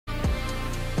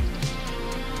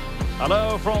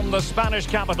Hello from the Spanish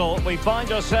capital. We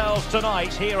find ourselves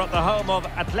tonight here at the home of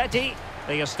Atleti,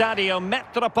 the Estadio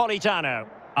Metropolitano.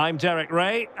 I'm Derek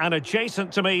Ray, and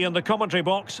adjacent to me in the commentary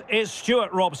box is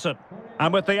Stuart Robson.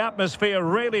 And with the atmosphere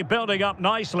really building up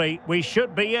nicely, we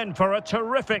should be in for a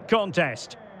terrific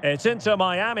contest. It's Inter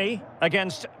Miami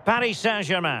against Paris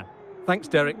Saint-Germain. Thanks,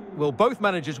 Derek. Well, both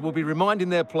managers will be reminding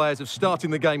their players of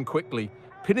starting the game quickly,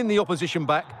 pinning the opposition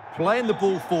back, playing the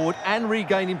ball forward and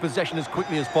regaining possession as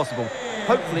quickly as possible.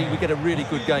 Hopefully we get a really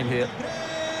good game here.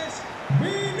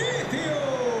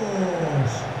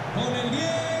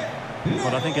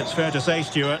 Well, I think it's fair to say,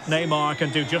 Stuart, Neymar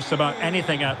can do just about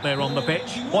anything out there on the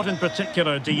pitch. What in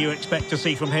particular do you expect to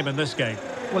see from him in this game?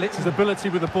 Well, it's his ability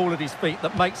with the ball at his feet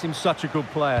that makes him such a good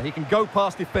player. He can go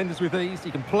past defenders with ease, he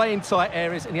can play in tight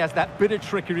areas, and he has that bit of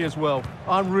trickery as well.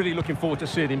 I'm really looking forward to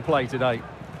seeing him play today.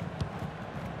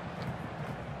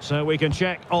 So we can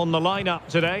check on the lineup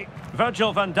today.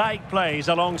 Virgil van Dijk plays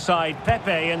alongside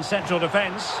Pepe in central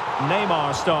defence.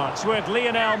 Neymar starts with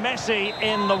Lionel Messi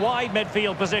in the wide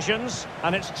midfield positions.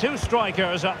 And it's two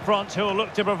strikers up front who will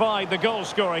look to provide the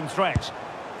goal-scoring threat.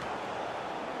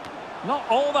 Not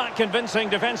all that convincing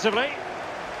defensively.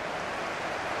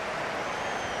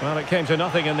 Well, it came to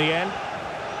nothing in the end.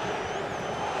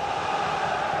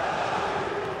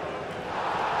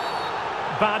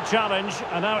 Bad challenge,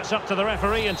 and now it's up to the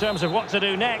referee in terms of what to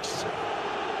do next.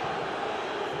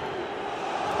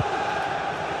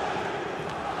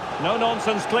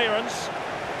 No-nonsense clearance.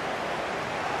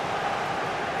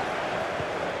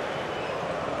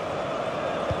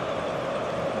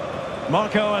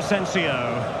 Marco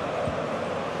Asensio.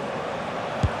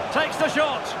 Takes the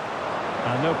shot.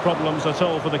 And no problems at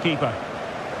all for the keeper.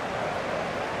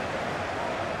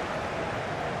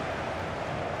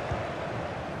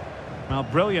 Well,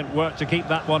 brilliant work to keep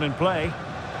that one in play.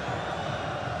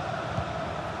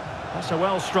 That's a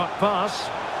well-struck pass.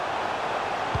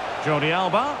 Jordi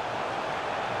Alba.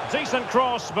 Decent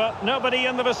cross, but nobody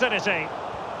in the vicinity.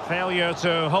 Failure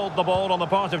to hold the ball on the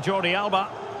part of Jordi Alba.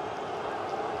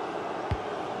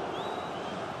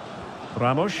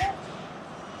 Ramos.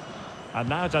 And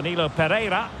now Danilo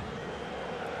Pereira.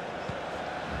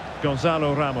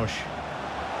 Gonzalo Ramos.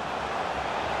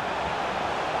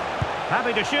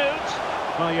 Happy to shoot.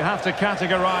 Well, you have to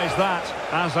categorise that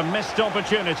as a missed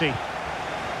opportunity.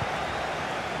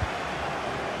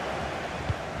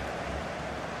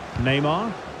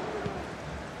 Neymar.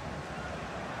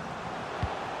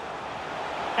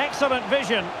 Excellent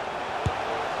vision.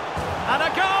 And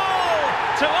a goal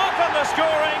to open the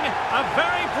scoring. A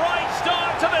very bright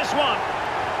start to this one.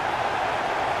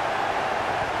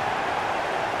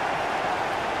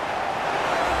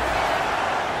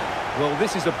 Well,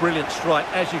 this is a brilliant strike,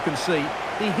 as you can see.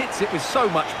 He hits it with so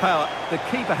much power. The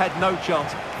keeper had no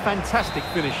chance. Fantastic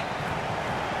finish.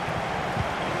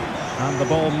 And the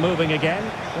ball moving again.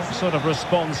 What sort of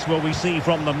response will we see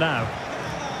from them now?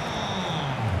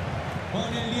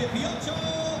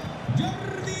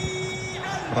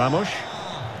 Ramos.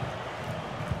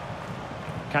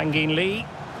 Kangin Lee.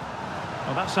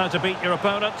 Well, that's how to beat your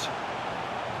opponent.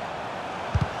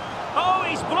 Oh,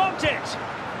 he's blocked it!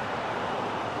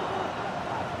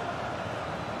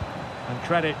 And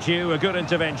credit due, a good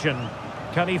intervention.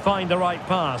 Can he find the right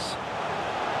pass?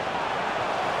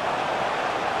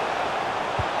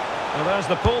 Well, there's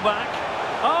the pullback.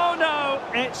 Oh no,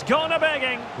 it's gone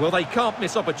a-begging. Well, they can't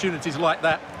miss opportunities like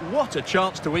that. What a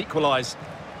chance to equalise.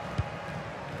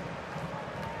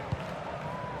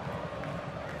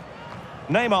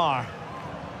 Neymar.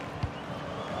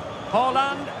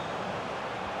 Haaland.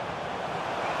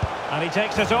 And he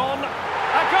takes it on.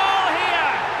 A goal here!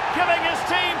 Giving his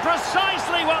team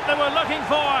precisely what they were looking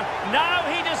for. Now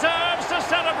he deserves to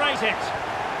celebrate it.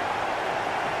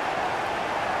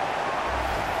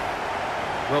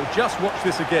 Well, just watch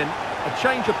this again. A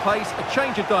change of pace, a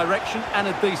change of direction and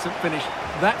a decent finish.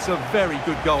 That's a very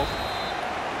good goal.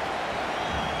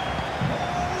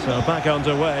 So back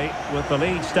underway with the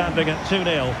lead standing at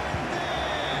 2-0.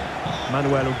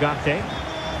 Manuel Ugarte.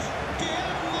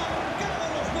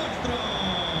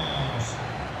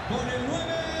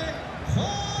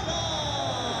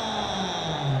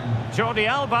 Jordi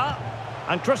Alba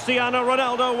and Cristiano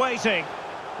Ronaldo waiting.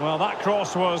 Well, that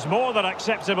cross was more than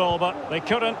acceptable, but they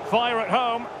couldn't fire it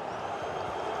home.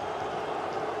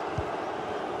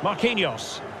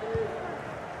 Marquinhos.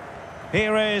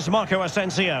 Here is Marco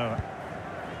Asensio.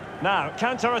 Now,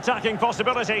 counter-attacking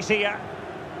possibilities here.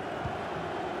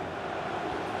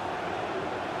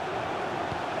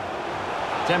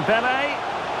 Dembele.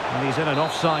 And he's in an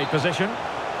offside position.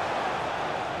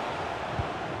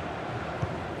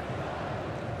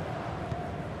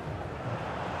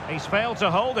 He's failed to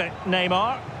hold it,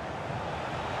 Neymar.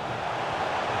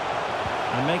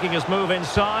 And making his move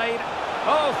inside.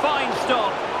 Oh, fine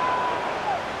stop.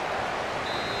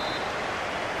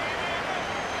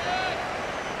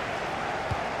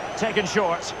 Taken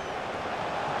short.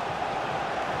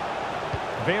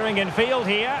 Veering in field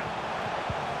here.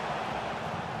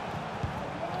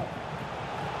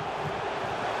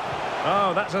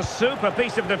 Oh, that's a super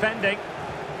piece of defending.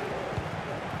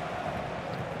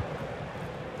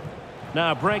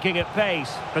 Now breaking at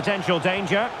pace. Potential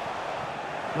danger.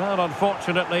 Well,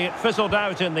 unfortunately, it fizzled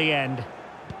out in the end.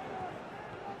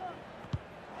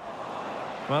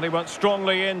 Well, he went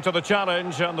strongly into the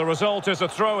challenge, and the result is a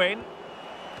throw-in.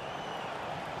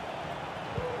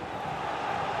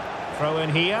 Throw-in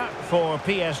here for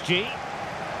PSG.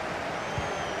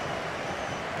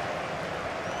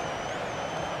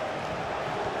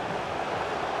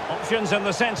 Options in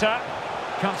the centre.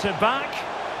 Cuts it back.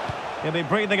 He'll be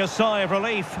breathing a sigh of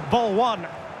relief. Ball one.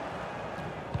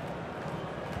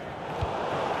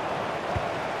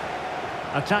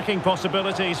 Attacking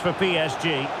possibilities for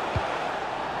PSG.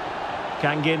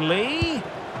 Kangin Lee.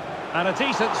 And a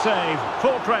decent save.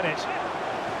 Full credit.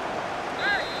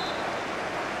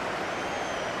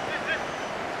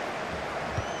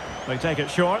 They take it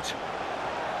short.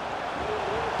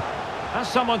 Has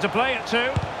someone to play it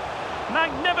to.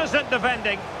 Magnificent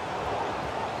defending.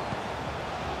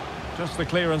 Just the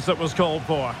clearance that was called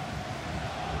for.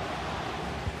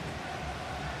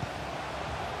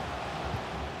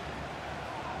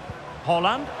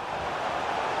 Holland.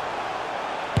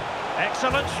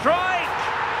 Excellent strike.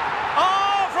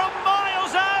 Oh, from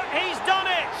miles out, he's done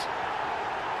it.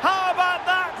 How about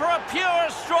that for a pure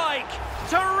strike?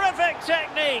 Terrific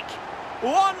technique.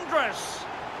 Wondrous.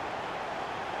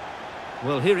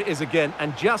 Well, here it is again,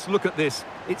 and just look at this.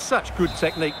 It's such good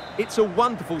technique. It's a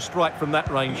wonderful strike from that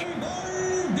range.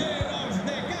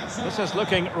 This is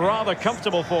looking rather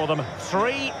comfortable for them.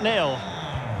 3-0.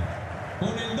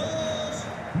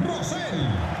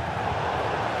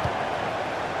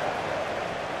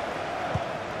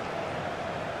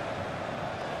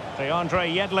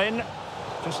 DeAndre Yedlin,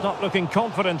 just not looking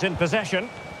confident in possession.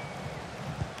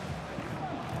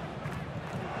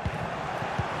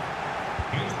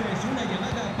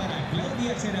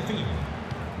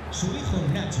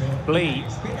 Lee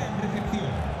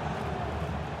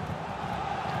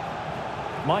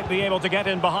might be able to get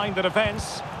in behind the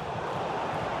defence.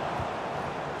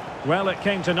 Well, it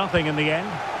came to nothing in the end.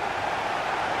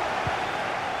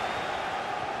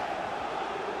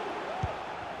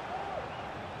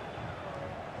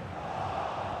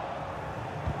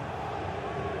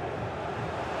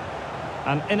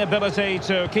 An inability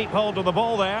to keep hold of the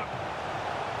ball there.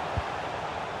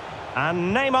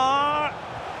 And Neymar.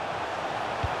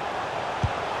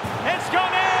 It's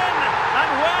gone in!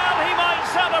 And well, he might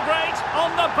celebrate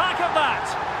on the back of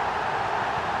that.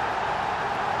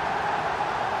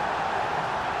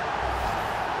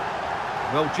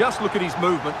 Well, just look at his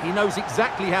movement. He knows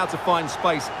exactly how to find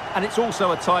space, and it's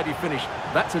also a tidy finish.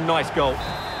 That's a nice goal.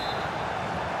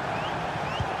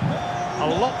 A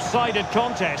lopsided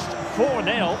contest,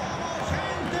 4-0.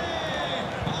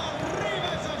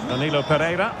 Danilo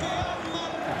Pereira.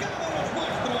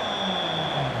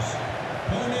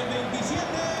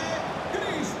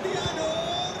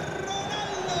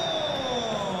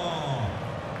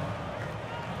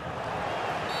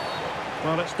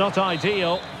 Well, it's not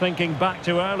ideal, thinking back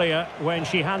to earlier when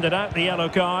she handed out the yellow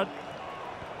card.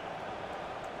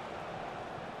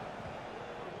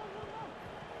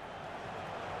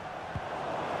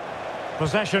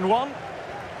 Possession one.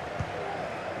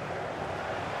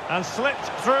 And slipped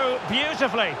through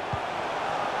beautifully.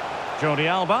 Jordi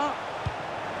Alba.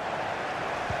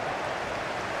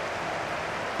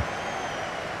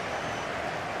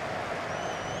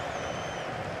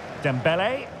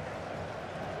 Dembele.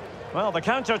 Well, the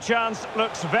counter chance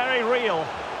looks very real.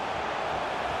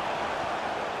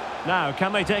 Now,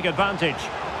 can they take advantage?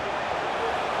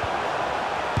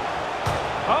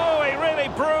 Oh, he really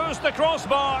bruised the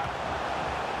crossbar.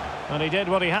 And he did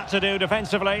what he had to do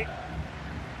defensively.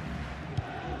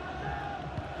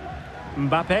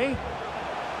 Mbappe.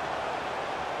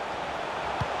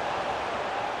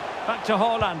 Back to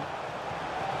Holland.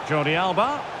 Jordi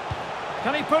Alba.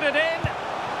 Can he put it in?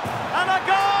 And a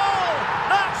goal!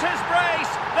 That's his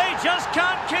brace. They just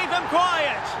can't keep him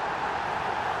quiet.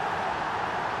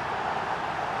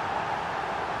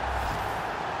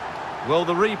 Well,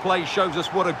 the replay shows us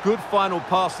what a good final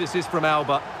pass this is from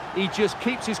Alba. He just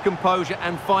keeps his composure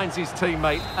and finds his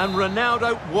teammate. And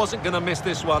Ronaldo wasn't going to miss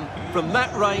this one. From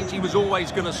that range, he was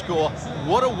always going to score.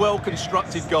 What a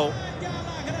well-constructed goal.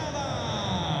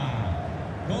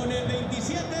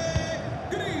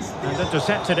 And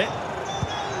intercepted it.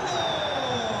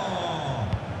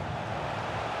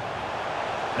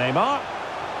 Neymar.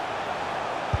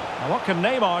 Now what can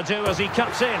Neymar do as he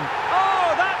cuts in?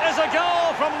 Oh, that is a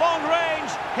goal from long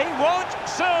range. He won't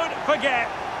soon forget.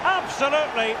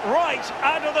 Absolutely right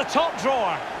out of the top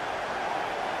drawer.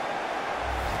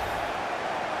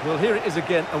 Well, here it is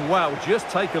again, and wow, just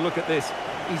take a look at this.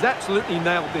 He's absolutely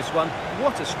nailed this one.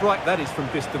 What a strike that is from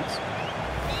distance.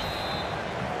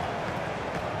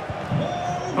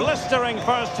 Blistering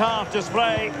first half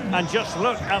display, and just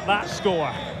look at that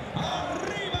score.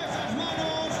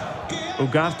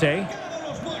 Ugarte.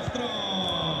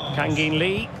 Kangin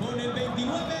Lee.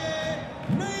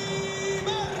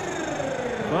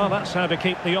 Well, that's how to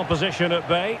keep the opposition at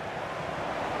bay.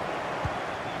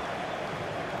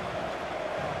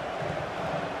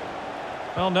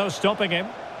 Well, no stopping him.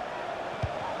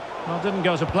 Well, didn't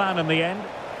go to plan in the end.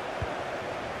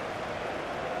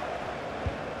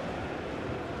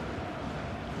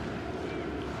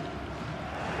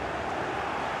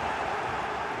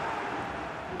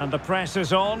 And the press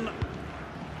is on.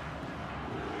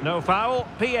 No foul.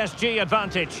 PSG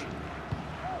advantage.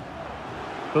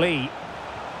 Lee.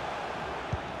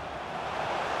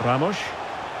 Ramos.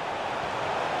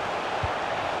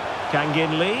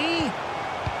 Kangin Lee.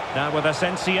 Now with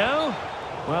Asensio.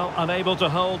 Well, unable to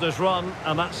hold his run,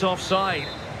 and that's offside.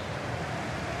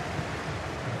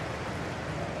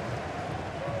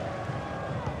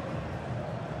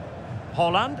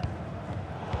 Holland.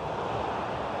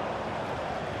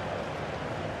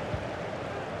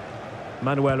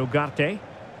 Manuel Ugarte.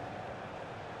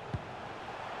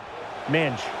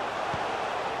 Minge.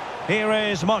 Here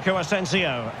is Marco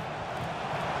Asensio.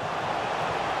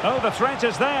 Oh, the threat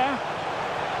is there.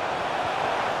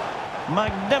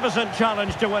 Magnificent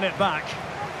challenge to win it back.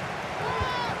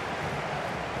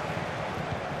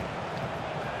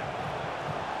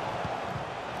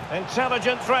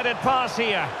 Intelligent threaded pass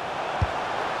here.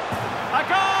 A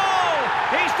goal!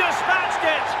 He's dispatched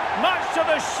it, much to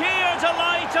the sheer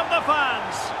delight of the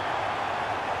fans.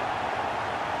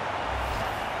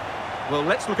 Well,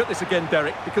 let's look at this again,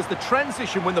 Derek, because the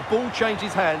transition when the ball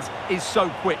changes hands is so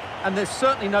quick. And there's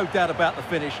certainly no doubt about the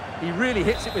finish. He really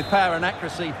hits it with power and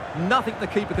accuracy. Nothing the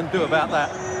keeper can do about that.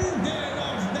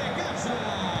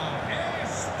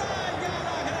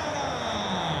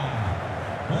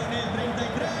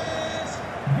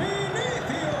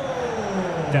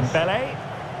 Dembele.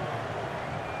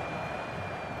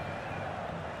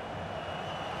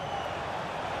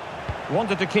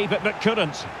 Wanted to keep it but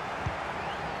couldn't.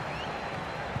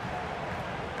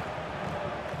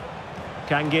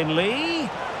 Kangin Lee.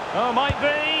 Oh, might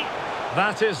be.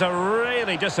 That is a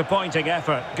really disappointing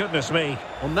effort. Goodness me.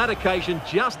 On that occasion,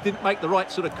 just didn't make the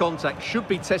right sort of contact. Should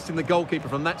be testing the goalkeeper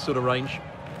from that sort of range.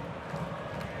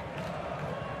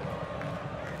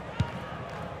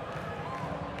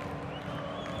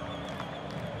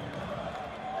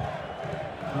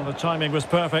 Well, the timing was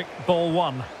perfect. Ball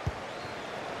one.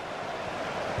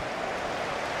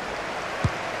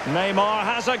 Neymar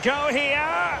has a go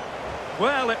here.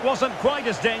 Well, it wasn't quite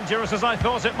as dangerous as I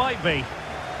thought it might be.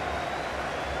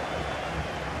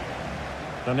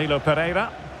 Danilo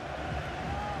Pereira.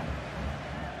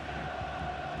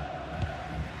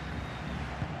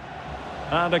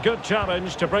 And a good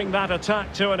challenge to bring that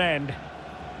attack to an end.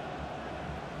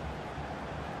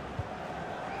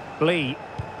 Lee.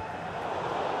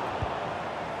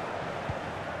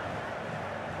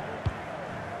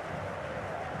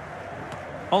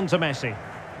 On to Messi.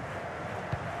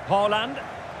 Holland.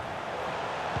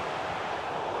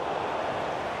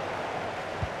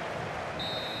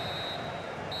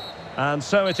 And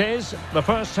so it is, the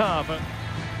first half.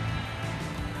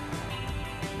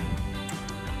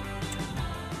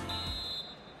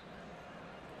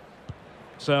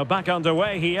 So back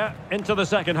underway here into the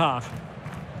second half.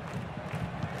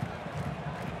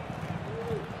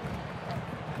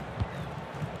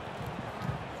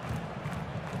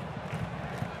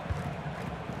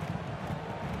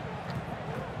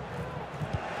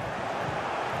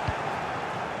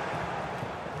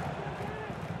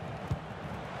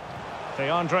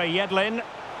 Andre Yedlin.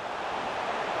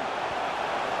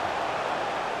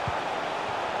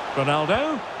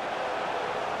 Ronaldo.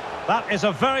 That is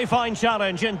a very fine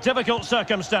challenge in difficult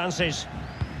circumstances.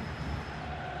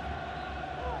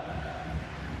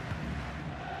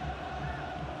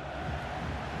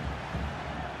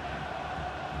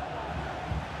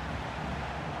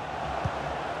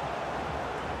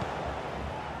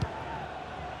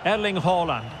 Erling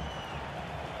Haaland.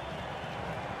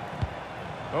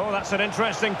 Oh, that's an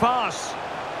interesting pass.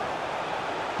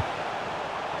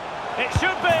 It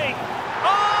should be.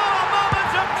 Oh,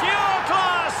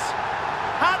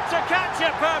 read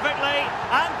you perfectly,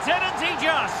 and didn't he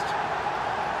just?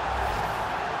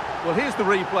 Well, here's the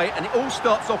replay, and it all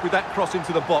starts off with that cross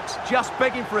into the box, just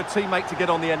begging for a teammate to get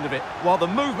on the end of it, while the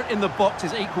movement in the box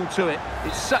is equal to it.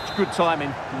 It's such good timing.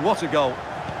 What a goal.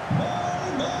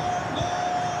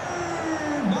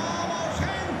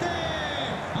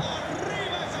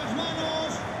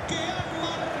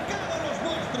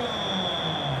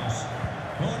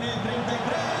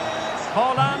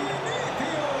 Haaland.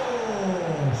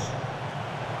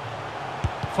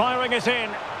 Firing it in.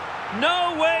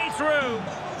 No way through.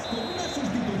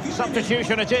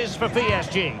 Substitution it is for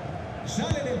PSG.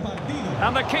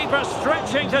 And the keeper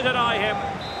stretching to deny him.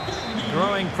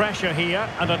 Growing pressure here,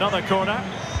 and another corner.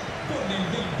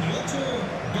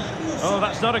 Oh,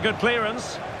 that's not a good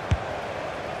clearance.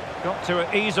 Got to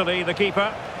it easily, the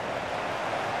keeper.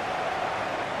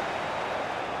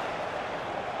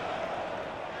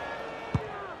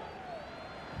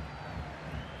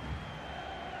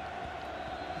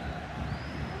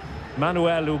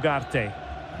 Manuel Ugarte.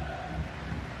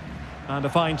 And a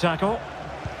fine tackle.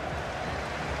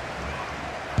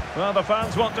 Well, the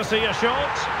fans want to see a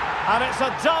shot. And it's a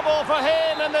double for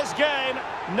him in this game.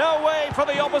 No way for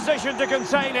the opposition to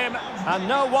contain him. And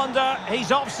no wonder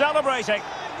he's off celebrating.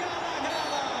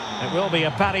 It will be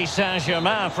a Paris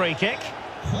Saint-Germain free kick.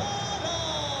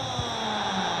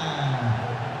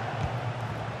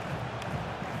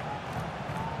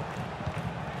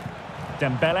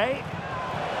 Dembele.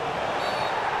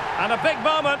 And a big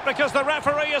moment because the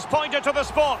referee has pointed to the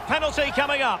spot. Penalty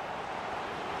coming up.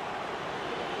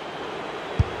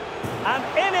 And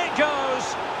in it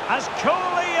goes, as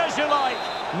coolly as you like.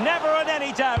 Never in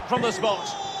any doubt from the spot.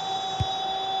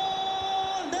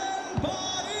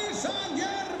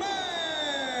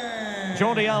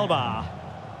 Jordi Alba.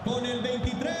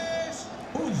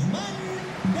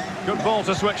 Good ball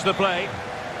to switch the play.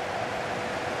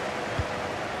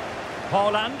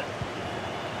 Haaland.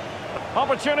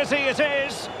 Opportunity it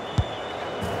is.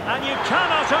 And you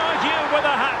cannot argue with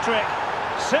a hat-trick.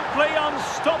 Simply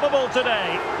unstoppable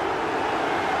today.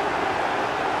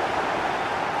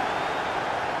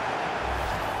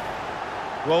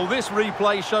 Well, this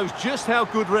replay shows just how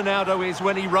good Ronaldo is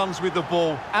when he runs with the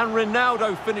ball. And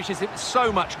Ronaldo finishes it with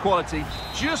so much quality.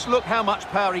 Just look how much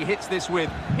power he hits this with.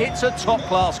 It's a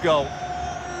top-class goal.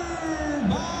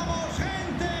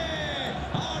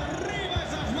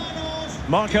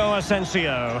 Marco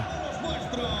Asensio.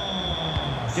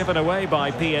 Given away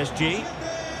by PSG.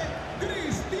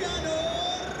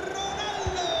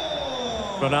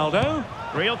 Ronaldo.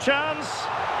 Real chance.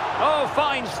 Oh,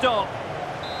 fine stop.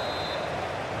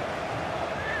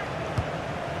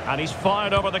 And he's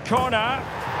fired over the corner.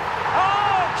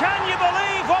 Oh, can you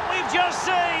believe what we've just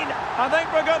seen? I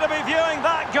think we're going to be viewing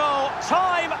that goal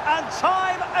time and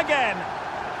time again.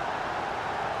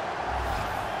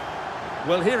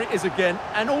 Well, here it is again,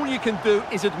 and all you can do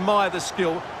is admire the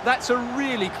skill. That's a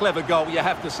really clever goal, you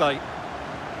have to say.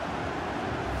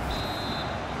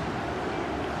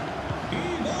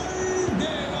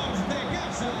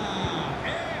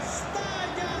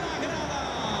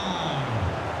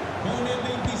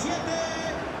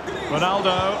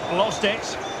 Ronaldo lost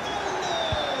it.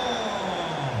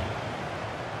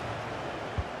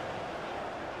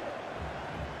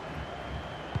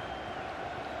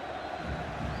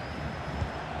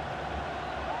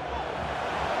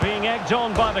 Being egged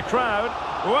on by the crowd.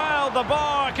 Well, the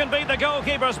bar can be the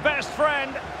goalkeeper's best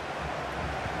friend.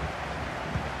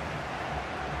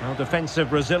 Well,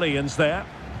 defensive resilience there.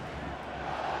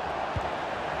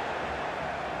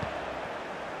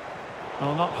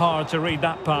 Well, not hard to read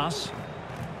that pass.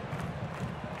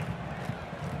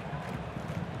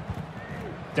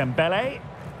 Dembele.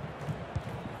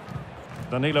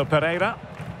 Danilo Pereira.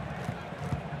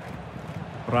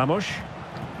 Ramos.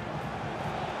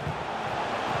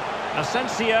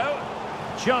 Asensio.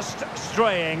 Just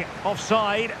straying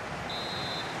offside.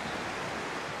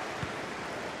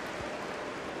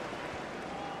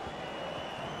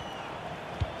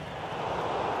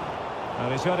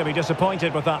 Well, he's going to be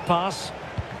disappointed with that pass.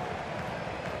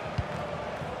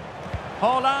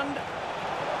 Haaland.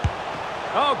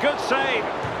 Oh, good save.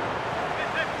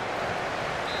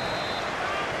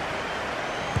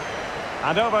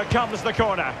 And over comes the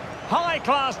corner.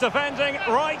 High-class defending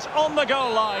right on the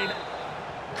goal line.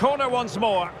 Corner once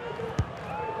more.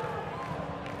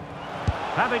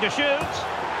 Happy to shoot.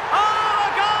 Oh,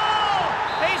 a goal!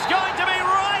 He's going to be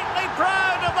rightly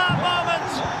proud of that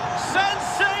moment.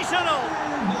 Sensational!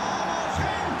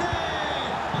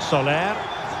 Soler.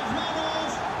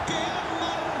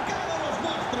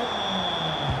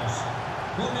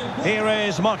 Here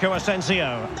is Marco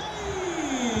Asensio.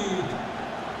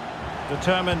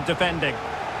 Determined defending.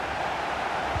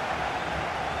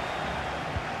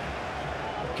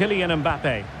 Kylian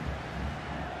Mbappe.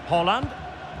 Holland.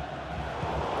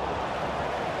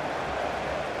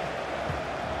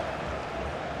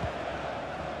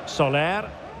 Soler.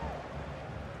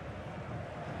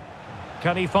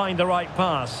 Can he find the right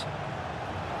pass?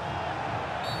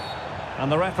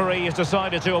 And the referee has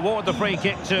decided to award the free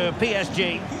kick to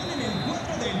PSG.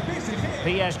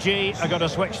 PSG are going to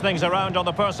switch things around on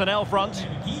the personnel front.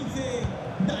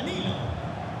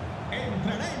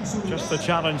 Just the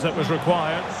challenge that was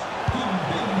required.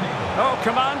 Oh,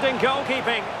 commanding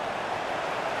goalkeeping.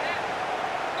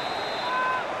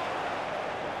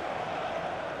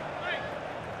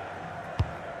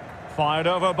 Fired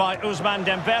over by Ousmane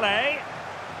Dembele.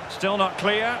 Still not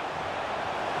clear.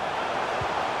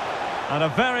 And a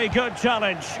very good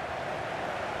challenge.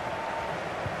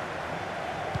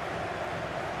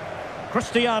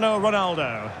 Cristiano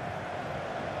Ronaldo.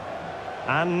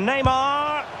 And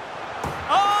Neymar.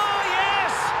 Oh,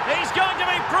 yes! He's going to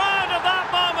be proud of that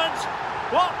moment.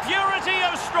 What purity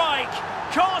of strike.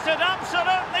 Caught it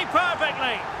absolutely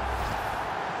perfectly.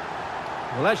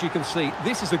 Well, as you can see,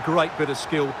 this is a great bit of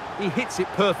skill. He hits it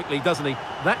perfectly, doesn't he?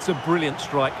 That's a brilliant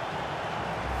strike.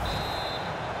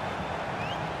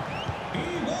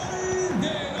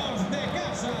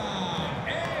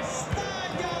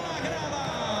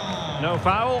 No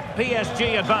foul,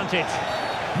 PSG advantage.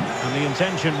 And the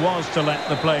intention was to let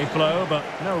the play flow, but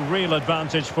no real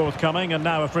advantage forthcoming, and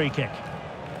now a free kick.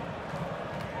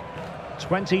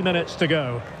 20 minutes to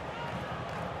go.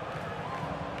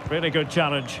 Really good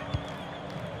challenge.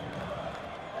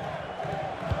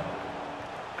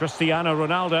 Cristiano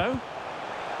Ronaldo.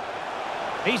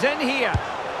 He's in here.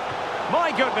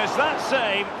 My goodness, that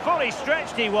save. Fully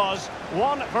stretched he was.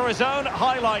 One for his own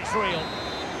highlights reel.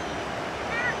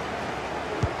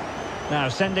 Now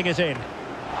sending it in.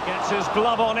 Gets his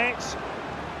glove on it.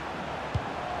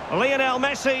 Lionel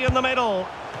Messi in the middle.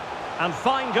 And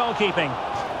fine goalkeeping.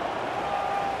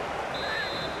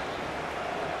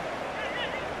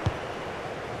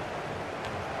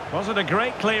 Was it a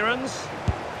great clearance?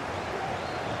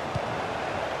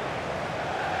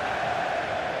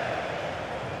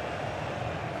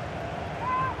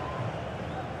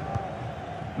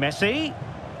 Messi.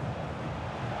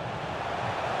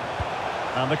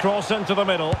 And the cross into the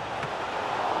middle.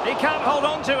 He can't hold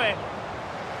on to it.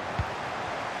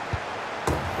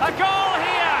 A goal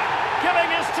here, giving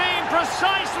his team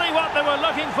precisely what they were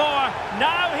looking for.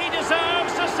 Now he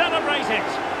deserves to celebrate it.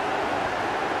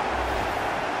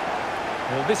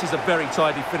 Well, this is a very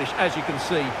tidy finish, as you can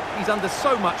see. He's under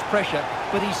so much pressure,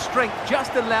 but his strength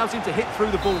just allows him to hit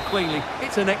through the ball cleanly.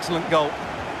 It's an excellent goal.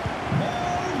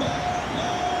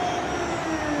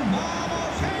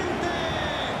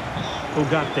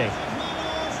 Ugarte.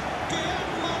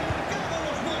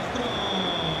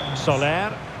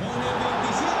 Soler.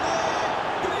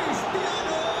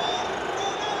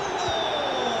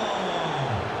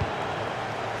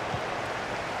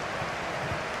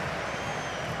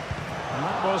 And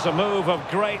that was a move of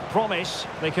great promise.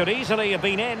 They could easily have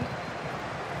been in.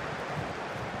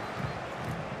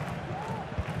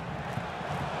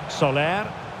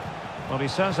 Soler. Well,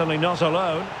 he's certainly not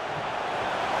alone.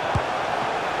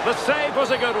 The save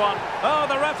was a good one. Oh,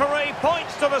 the referee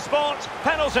points to the spot.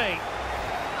 Penalty.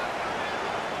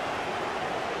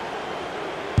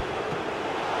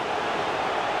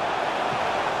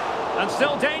 And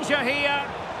still danger here.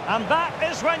 And that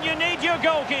is when you need your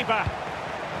goalkeeper.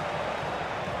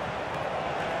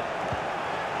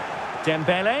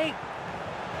 Dembele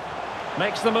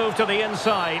makes the move to the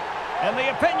inside. In the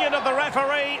opinion of the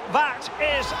referee, that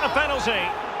is a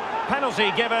penalty.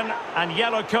 Penalty given and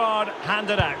yellow card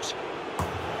handed out.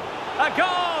 A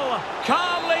goal!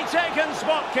 Calmly taken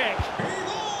spot kick.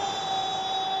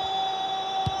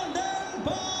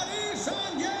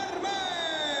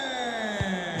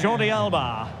 Jordi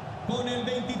Alba.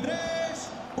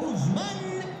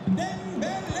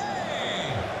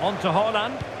 On to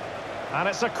Holland. And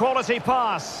it's a quality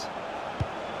pass.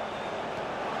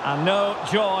 And no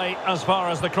joy as far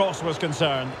as the cross was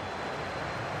concerned.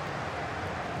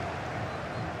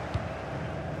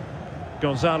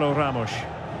 Gonzalo Ramos.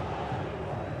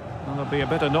 And they'll be a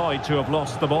bit annoyed to have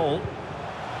lost the ball.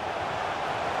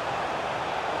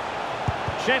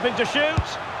 Shaping to shoot.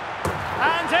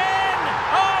 And in!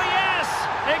 Oh yes!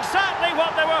 Exactly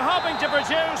what they were hoping to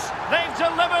produce. They've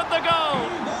delivered the goal.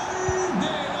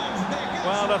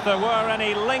 Well, if there were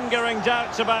any lingering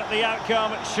doubts about the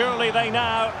outcome, surely they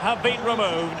now have been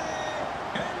removed.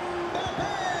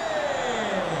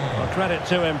 Well, credit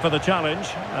to him for the challenge,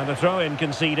 and a throw-in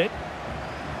conceded.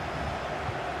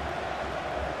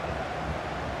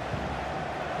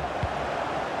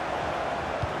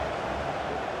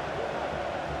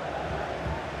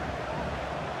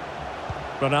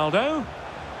 Ronaldo.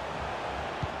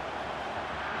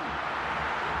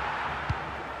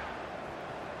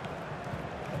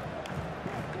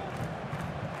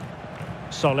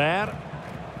 Soler.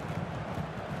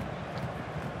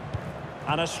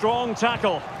 And a strong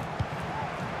tackle.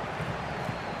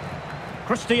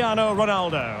 Cristiano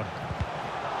Ronaldo.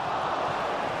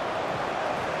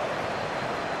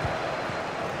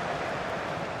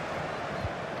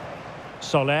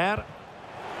 Soler.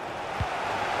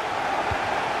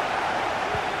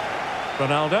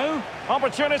 Ronaldo.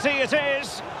 Opportunity it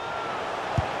is.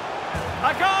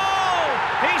 A goal!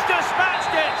 He's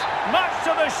dispatched it, much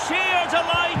to the sheer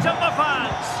delight of the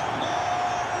fans.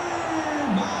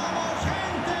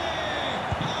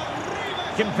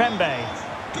 Kimpembe.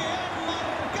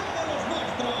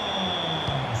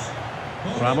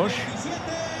 Ramos.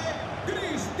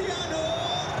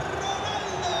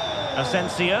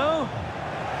 Asensio.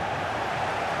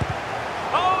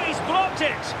 Oh, he's blocked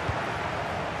it.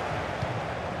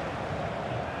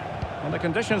 And the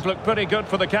conditions look pretty good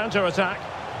for the counter-attack.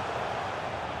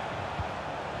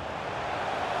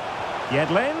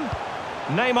 Yedlin.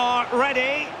 Neymar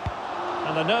ready.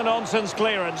 And the no-nonsense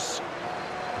clearance.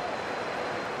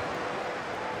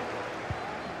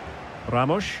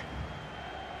 Ramos.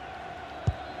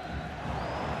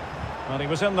 Well, he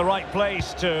was in the right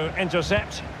place to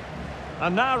intercept.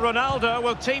 And now Ronaldo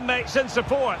with teammates in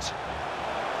support.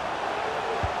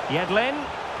 Yedlin.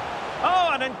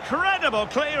 Oh, an incredible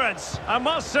clearance. I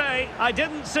must say, I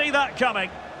didn't see that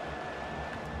coming.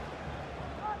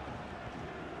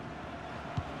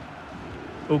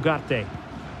 Ugarte.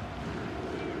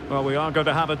 Well, we are going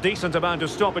to have a decent amount of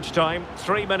stoppage time.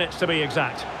 3 minutes to be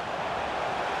exact.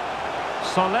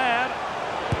 Soler.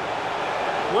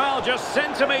 Well, just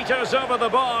centimetres over the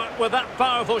bar with that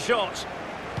powerful shot.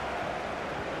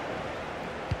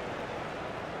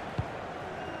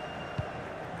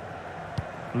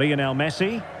 Lionel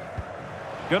Messi.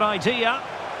 Good idea.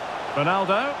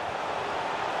 Ronaldo.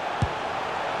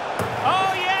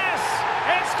 Oh, yes!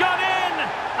 It's gone in!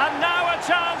 And now a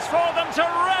chance for them to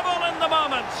revel in the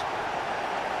moment.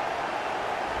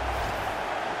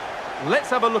 Let's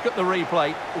have a look at the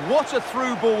replay. What a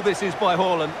through ball this is by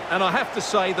Haaland. And I have to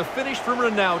say, the finish from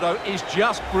Ronaldo is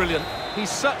just brilliant. He's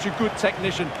such a good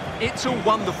technician. It's a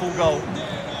wonderful goal.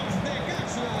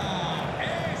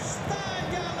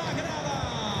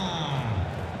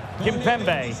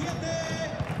 Kimpembe.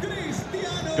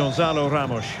 Gonzalo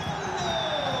Ramos.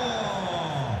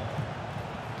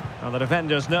 And the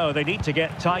defenders know they need to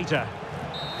get tighter.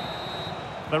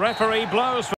 The referee blows for